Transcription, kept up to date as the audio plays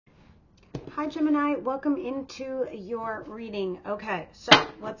Hi Gemini, welcome into your reading. Okay, so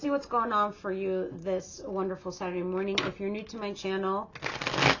let's see what's going on for you this wonderful Saturday morning. If you're new to my channel,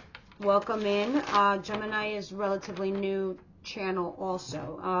 welcome in. Gemini is relatively new channel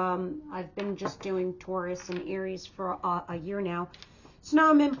also. I've been just doing Taurus and Aries for a year now. So now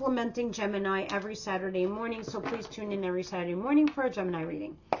I'm implementing Gemini every Saturday morning, so please tune in every Saturday morning for a Gemini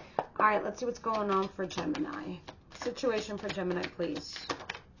reading. All right, let's see what's going on for Gemini. Situation for Gemini, please.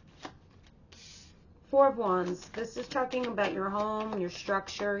 Four of Wands. This is talking about your home, your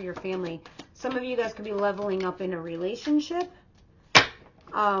structure, your family. Some of you guys could be leveling up in a relationship.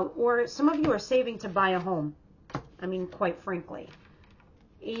 Or some of you are saving to buy a home. I mean, quite frankly.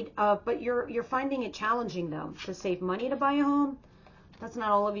 But you're finding it challenging, though, to save money to buy a home. That's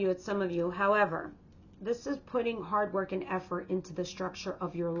not all of you. It's some of you. However, this is putting hard work and effort into the structure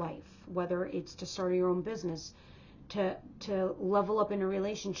of your life. Whether it's to start your own business, to level up in a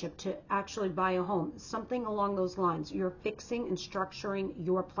relationship, to actually buy a home, something along those lines. You're fixing and structuring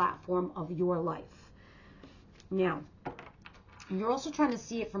your platform of your life. Now, you're also trying to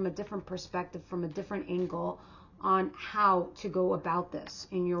see it from a different perspective, from a different angle on how to go about this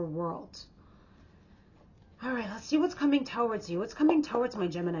in your world. All right, let's see what's coming towards you. What's coming towards my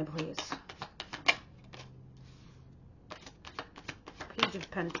Gemini, please? Page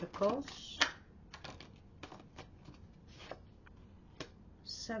of Pentacles.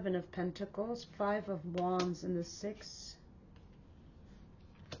 Seven of Pentacles, Five of Wands, and the Six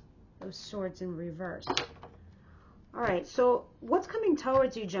of Swords in reverse. All right, so what's coming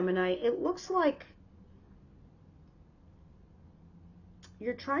towards you, Gemini? It looks like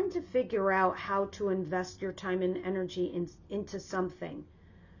you're trying to figure out how to invest your time and energy into something.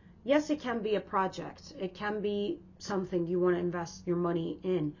 Yes, it can be a project. It can be something you want to invest your money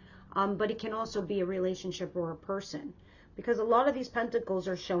in, but it can also be a relationship or a person. Because a lot of these pentacles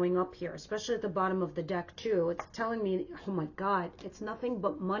are showing up here, especially at the bottom of the deck too. It's telling me, oh my God, it's nothing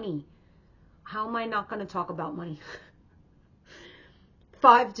but money. How am I not going to talk about money?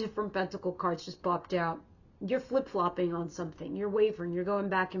 5 different pentacle cards just popped out. You're flip-flopping on something. You're wavering. You're going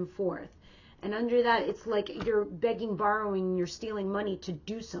back and forth. And under that, it's like you're begging, borrowing, you're stealing money to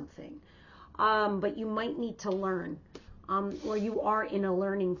do something. But you might need to learn. Or you are in a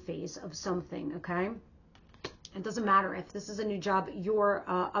learning phase of something, okay? It doesn't matter if this is a new job, you're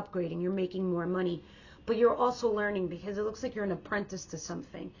upgrading, you're making more money, but you're also learning because it looks like you're an apprentice to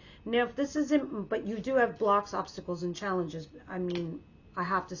something. Now, if this isn't, but you do have blocks, obstacles, and challenges. I mean, I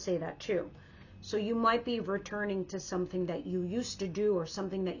have to say that too. So you might be returning to something that you used to do or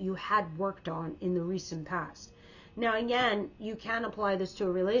something that you had worked on in the recent past. Now, again, you can apply this to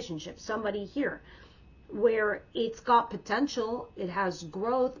a relationship. Somebody here where it's got potential, it has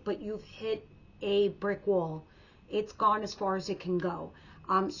growth, but you've hit a brick wall. It's gone as far as it can go.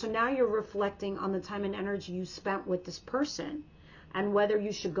 So now you're reflecting on the time and energy you spent with this person and whether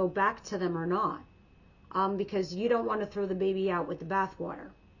you should go back to them or not. Because you don't want to throw the baby out with the bathwater.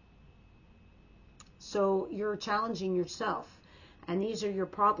 So you're challenging yourself. And these are your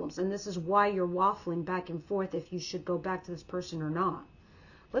problems. And this is why you're waffling back and forth if you should go back to this person or not.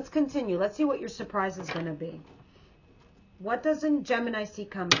 Let's continue. Let's see what your surprise is going to be. What doesn't Gemini see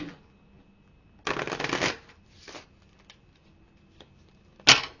coming?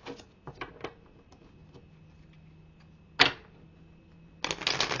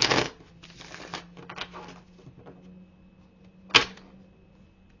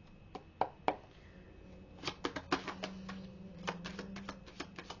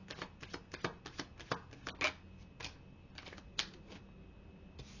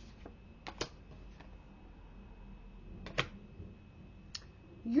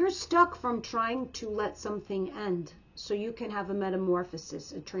 You're stuck from trying to let something end so you can have a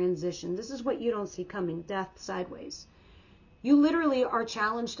metamorphosis, a transition. This is what you don't see coming, death sideways. You literally are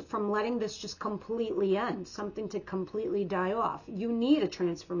challenged from letting this just completely end, something to completely die off. You need a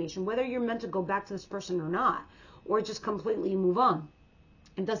transformation, whether you're meant to go back to this person or not, or just completely move on.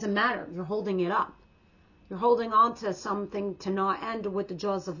 It doesn't matter. You're holding it up. You're holding on to something to not end with the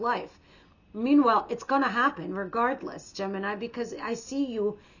jaws of life. Meanwhile, it's going to happen regardless, Gemini, because I see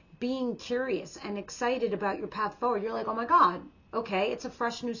you being curious and excited about your path forward. You're like, oh my God, okay, it's a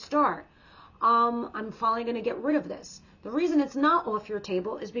fresh new start. I'm finally going to get rid of this. The reason it's not off your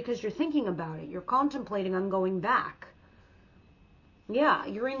table is because you're thinking about it. You're contemplating on going back. Yeah,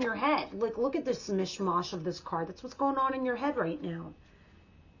 you're in your head. Like, look at this mishmash of this card. That's what's going on in your head right now.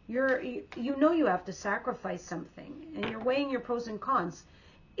 You know you have to sacrifice something, and you're weighing your pros and cons.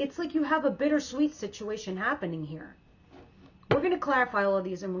 It's like you have a bittersweet situation happening here. We're going to clarify all of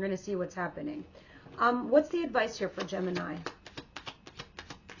these and we're going to see what's happening. What's the advice here for Gemini?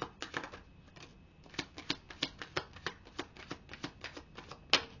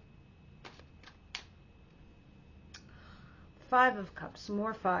 Five of Cups,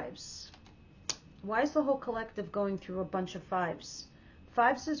 more fives. Why is the whole collective going through a bunch of fives?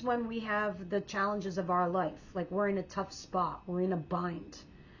 Fives is when we have the challenges of our life. Like we're in a tough spot. We're in a bind.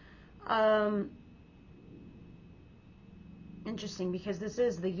 Interesting, because this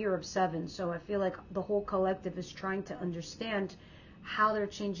is the year of 7. So I feel like the whole collective is trying to understand how they're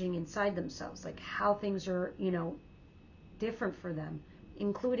changing inside themselves. Like how things are, you know, different for them.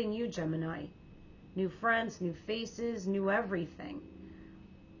 Including you, Gemini. New friends, new faces, new everything.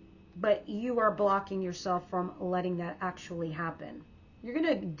 But you are blocking yourself from letting that actually happen. You're going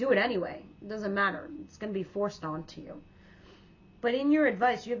to do it anyway. It doesn't matter. It's going to be forced onto you. But in your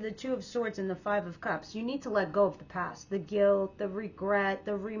advice, you have the Two of Swords and the Five of Cups. You need to let go of the past. The guilt, the regret,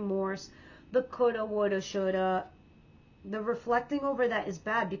 the remorse, the coulda, woulda, shoulda. The reflecting over that is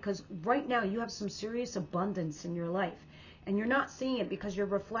bad because right now you have some serious abundance in your life. And you're not seeing it because you're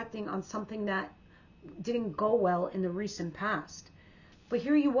reflecting on something that didn't go well in the recent past. But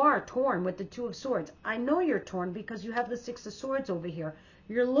here you are, torn with the Two of Swords. I know you're torn because you have the Six of Swords over here.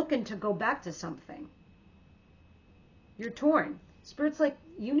 You're looking to go back to something. You're torn. Spirit's like,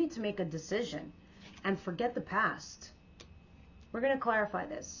 you need to make a decision and forget the past. We're going to clarify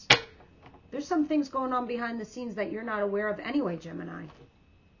this. There's some things going on behind the scenes that you're not aware of anyway, Gemini.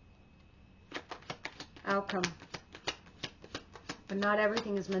 Outcome. But not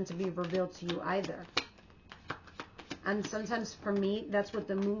everything is meant to be revealed to you either. And sometimes for me, that's what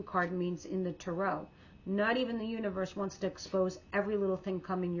the Moon card means in the Tarot. Not even the universe wants to expose every little thing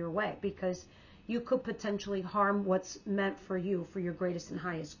coming your way because you could potentially harm what's meant for you for your greatest and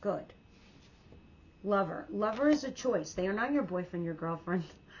highest good. Lover. Lover is a choice. They are not your boyfriend, your girlfriend.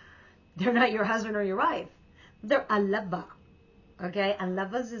 They're not your husband or your wife. They're a lover. Okay? And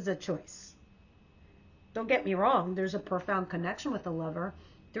lovers is a choice. Don't get me wrong. There's a profound connection with a lover.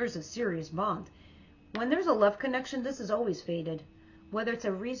 There's a serious bond. When there's a love connection, this is always fated. Whether it's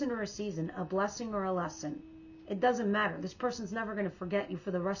a reason or a season, a blessing or a lesson. It doesn't matter. This person's never going to forget you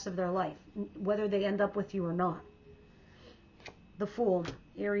for the rest of their life, whether they end up with you or not. The Fool,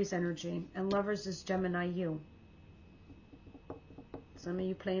 Aries energy, and Lovers is Gemini you. Some of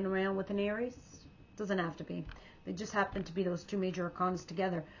you playing around with an Aries? Doesn't have to be. They just happen to be those two major arcanas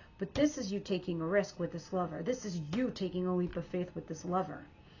together. But this is you taking a risk with this lover. This is you taking a leap of faith with this lover.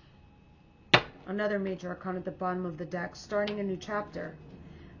 Another major arcana at the bottom of the deck, starting a new chapter.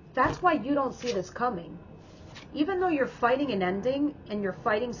 That's why you don't see this coming. Even though you're fighting an ending and you're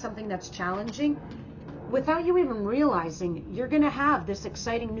fighting something that's challenging, without you even realizing, you're going to have this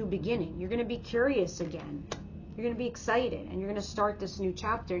exciting new beginning. You're going to be curious again. You're going to be excited and you're going to start this new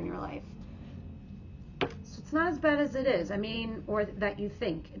chapter in your life. So it's not as bad as it is. I mean, or that you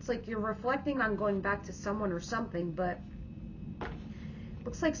think. It's like you're reflecting on going back to someone or something, but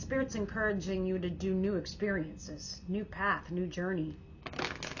looks like Spirit's encouraging you to do new experiences, new path, new journey.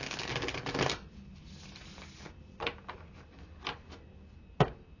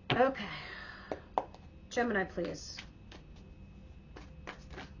 Okay. Gemini, please.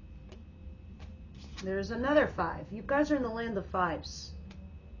 There's another 5. You guys are in the land of 5s.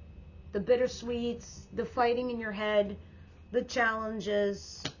 The bittersweets, the fighting in your head, the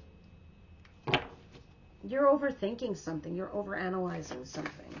challenges. You're overthinking something. You're overanalyzing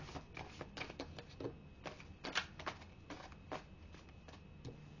something.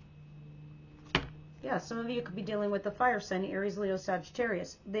 Yeah, some of you could be dealing with the fire sign, Aries, Leo,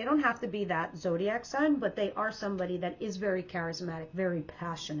 Sagittarius. They don't have to be that zodiac sign, but they are somebody that is very charismatic, very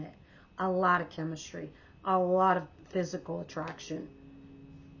passionate. A lot of chemistry, a lot of physical attraction.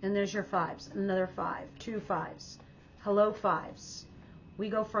 And there's your 5s. Another 5. 2 5s. Hello, 5s. We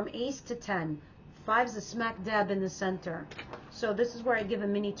go from ace to 10. 5's a smack dab in the center. So this is where I give a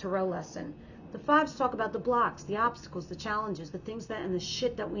mini tarot lesson. The 5s talk about the blocks, the obstacles, the challenges, the things that and the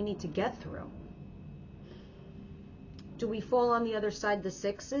shit that we need to get through. Do we fall on the other side, the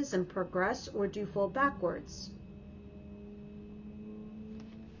 6s, and progress, or do you fall backwards?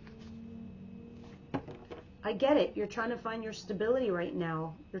 I get it. You're trying to find your stability right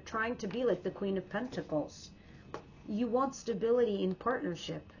now. You're trying to be like the Queen of Pentacles. You want stability in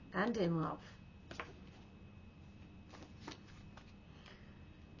partnership and in love.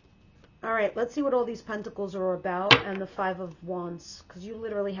 All right, let's see what all these pentacles are about and the 5 of Wands, because you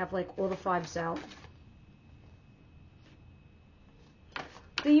literally have like all the 5s out.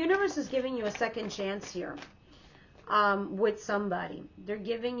 The universe is giving you a second chance here with somebody. They're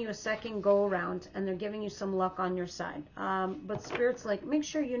giving you a second go around and they're giving you some luck on your side. But Spirit's like, make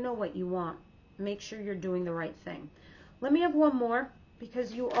sure you know what you want. Make sure you're doing the right thing. Let me have one more,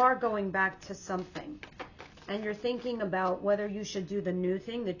 because you are going back to something. And you're thinking about whether you should do the new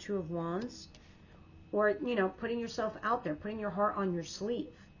thing, the 2 of Wands, or, you know, putting yourself out there, putting your heart on your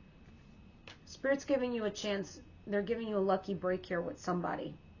sleeve. Spirit's giving you a chance. They're giving you a lucky break here with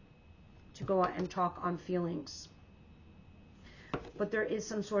somebody to go out and talk on feelings. But there is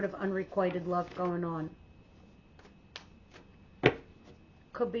some sort of unrequited love going on.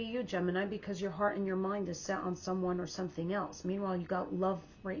 Could be you, Gemini, because your heart and your mind is set on someone or something else. Meanwhile, you got love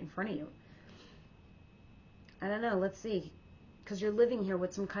right in front of you. I don't know. Let's see. Because you're living here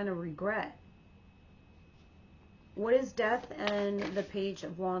with some kind of regret. What is Death and the Page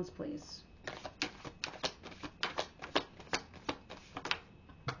of Wands, please?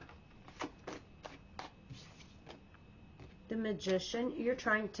 The Magician. You're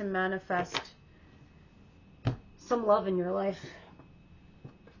trying to manifest some love in your life.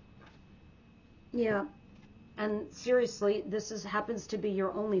 Yeah. And seriously, this happens to be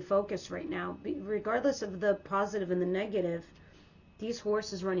your only focus right now. Regardless of the positive and the negative, these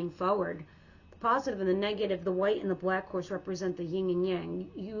horses running forward, the positive and the negative, the white and the black horse represent the yin and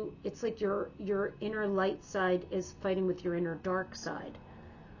yang. It's like your inner light side is fighting with your inner dark side.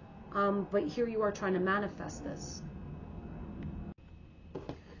 But here you are trying to manifest this.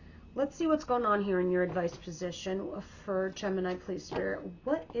 Let's see what's going on here in your advice position for Gemini, please, Spirit.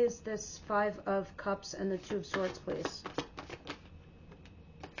 What is this 5 of Cups and the 2 of Swords, please?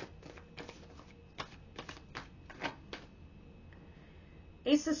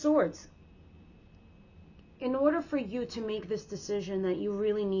 Ace of Swords. In order for you to make this decision that you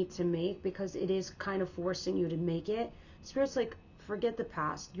really need to make, because it is kind of forcing you to make it, Spirit's like, forget the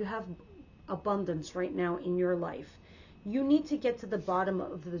past. You have abundance right now in your life. You need to get to the bottom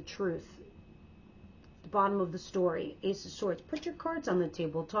of the truth, the bottom of the story. Ace of Swords. Put your cards on the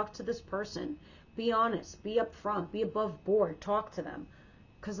table. Talk to this person. Be honest. Be upfront. Be above board. Talk to them.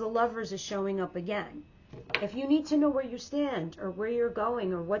 Because the Lovers is showing up again. If you need to know where you stand or where you're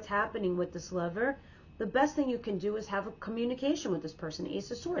going or what's happening with this lover, the best thing you can do is have a communication with this person.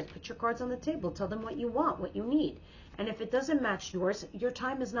 Ace of Swords. Put your cards on the table. Tell them what you want, what you need. And if it doesn't match yours, your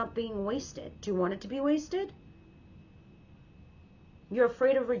time is not being wasted. Do you want it to be wasted? You're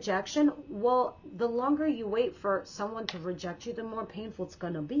afraid of rejection? Well, the longer you wait for someone to reject you, the more painful it's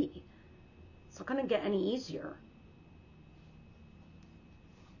going to be. It's not going to get any easier.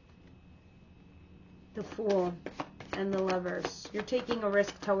 The Fool and the Lovers. You're taking a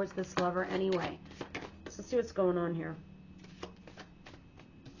risk towards this lover anyway. So let's see what's going on here.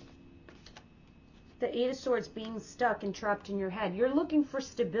 The 8 of Swords, being stuck and trapped in your head. You're looking for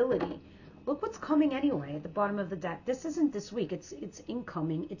stability. Look what's coming anyway at the bottom of the deck. This isn't this week. It's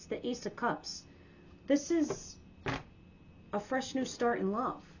incoming. It's the Ace of Cups. This is a fresh new start in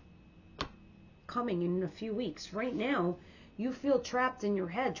love coming in a few weeks. Right now, you feel trapped in your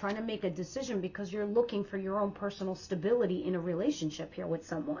head trying to make a decision because you're looking for your own personal stability in a relationship here with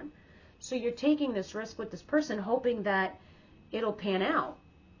someone. So you're taking this risk with this person hoping that it'll pan out.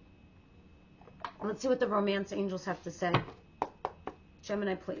 Let's see what the romance angels have to say.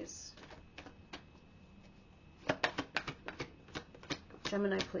 Gemini, please.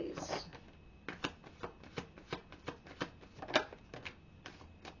 Gemini, please.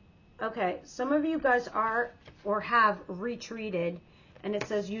 Okay, some of you guys are or have retreated, and it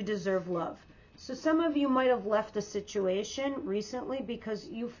says you deserve love. So some of you might have left a situation recently because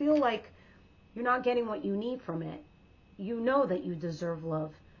you feel like you're not getting what you need from it. You know that you deserve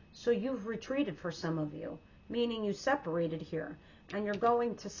love. So you've retreated for some of you, meaning you separated here, and you're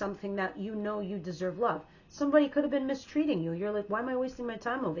going to something that you know you deserve love. Somebody could have been mistreating you. You're like, why am I wasting my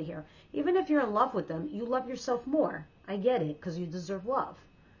time over here? Even if you're in love with them, you love yourself more. I get it, because you deserve love.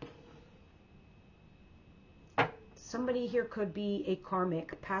 Somebody here could be a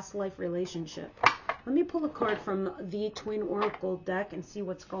karmic, past life relationship. Let me pull a card from the Twin Oracle deck and see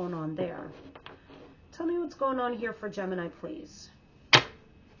what's going on there. Tell me what's going on here for Gemini, please.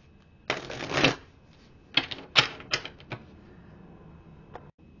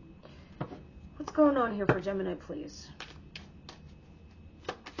 What's going on here for Gemini, please?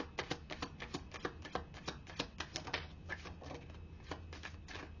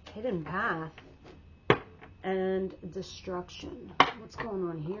 Hidden path and destruction. What's going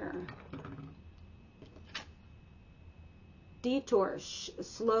on here? Detour,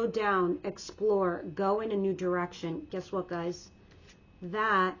 slow down, explore, go in a new direction. Guess what, guys?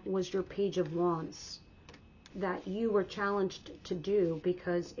 That was your Page of Wands that you were challenged to do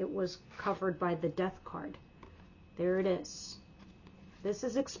because it was covered by the Death card. There it is. This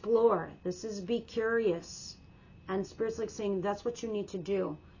is explore. This is be curious. And Spirit's like saying that's what you need to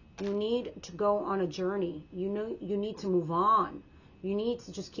do. You need to go on a journey. You know, you need to move on. You need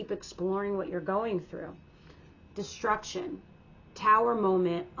to just keep exploring what you're going through. Destruction. Tower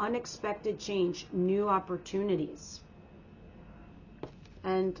moment, unexpected change, new opportunities.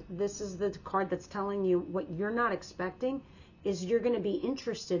 And this is the card that's telling you what you're not expecting is you're going to be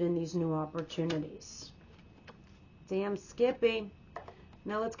interested in these new opportunities. Damn, Skippy.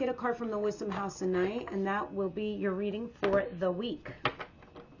 Now let's get a card from the Wisdom House tonight, and that will be your reading for the week.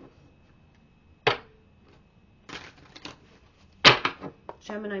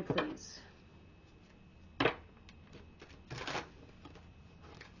 Gemini, please.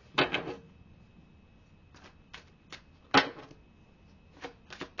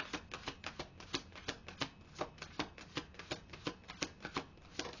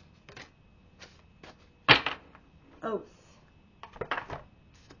 Oath.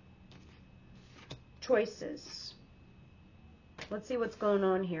 Choices. Let's see what's going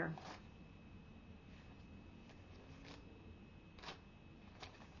on here.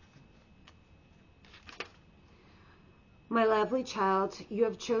 My lovely child, you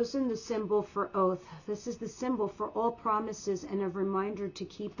have chosen the symbol for oath. This is the symbol for all promises and a reminder to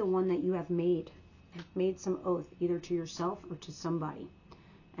keep the one that you have made. You've made some oath, either to yourself or to somebody.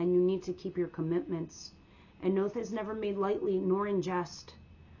 And you need to keep your commitments. An oath is never made lightly nor in jest.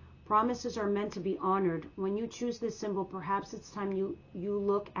 Promises are meant to be honored. When you choose this symbol, perhaps it's time you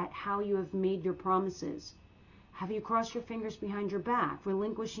look at how you have made your promises. Have you crossed your fingers behind your back,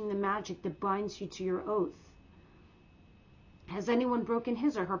 relinquishing the magic that binds you to your oath? Has anyone broken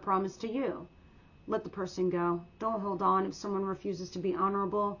his or her promise to you? Let the person go. Don't hold on if someone refuses to be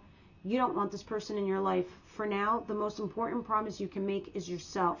honorable. You don't want this person in your life. For now, the most important promise you can make is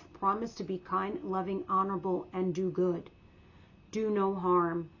yourself. Promise to be kind, loving, honorable, and do good. Do no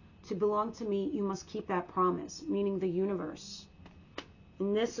harm. To belong to me, you must keep that promise, meaning the universe.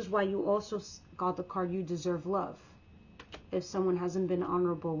 And this is why you also got the card, you deserve love, if someone hasn't been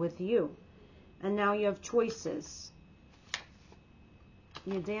honorable with you. And now you have choices.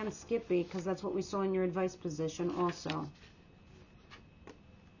 You damn Skippy, because that's what we saw in your advice position also.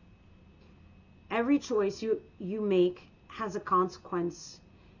 Every choice you make has a consequence.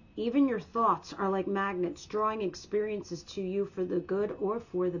 Even your thoughts are like magnets, drawing experiences to you for the good or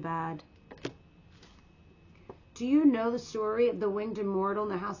for the bad. Do you know the story of the winged immortal in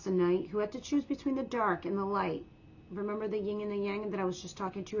the House of Night who had to choose between the dark and the light? Remember the yin and the yang that I was just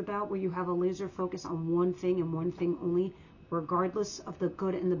talking to you about, where you have a laser focus on one thing and one thing only, regardless of the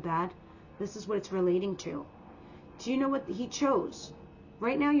good and the bad? This is what it's relating to. Do you know what he chose?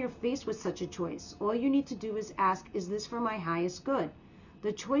 Right now you're faced with such a choice. All you need to do is ask, is this for my highest good?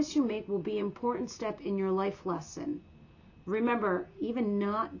 The choice you make will be an important step in your life lesson. Remember, even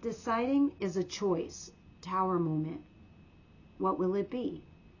not deciding is a choice. Tower moment. What will it be?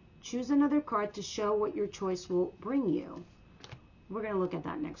 Choose another card to show what your choice will bring you. We're going to look at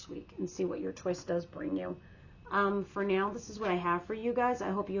that next week and see what your choice does bring you. For now, this is what I have for you guys. I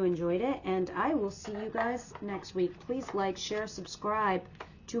hope you enjoyed it, and I will see you guys next week. Please like, share, subscribe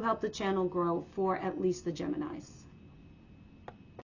to help the channel grow for at least the Geminis.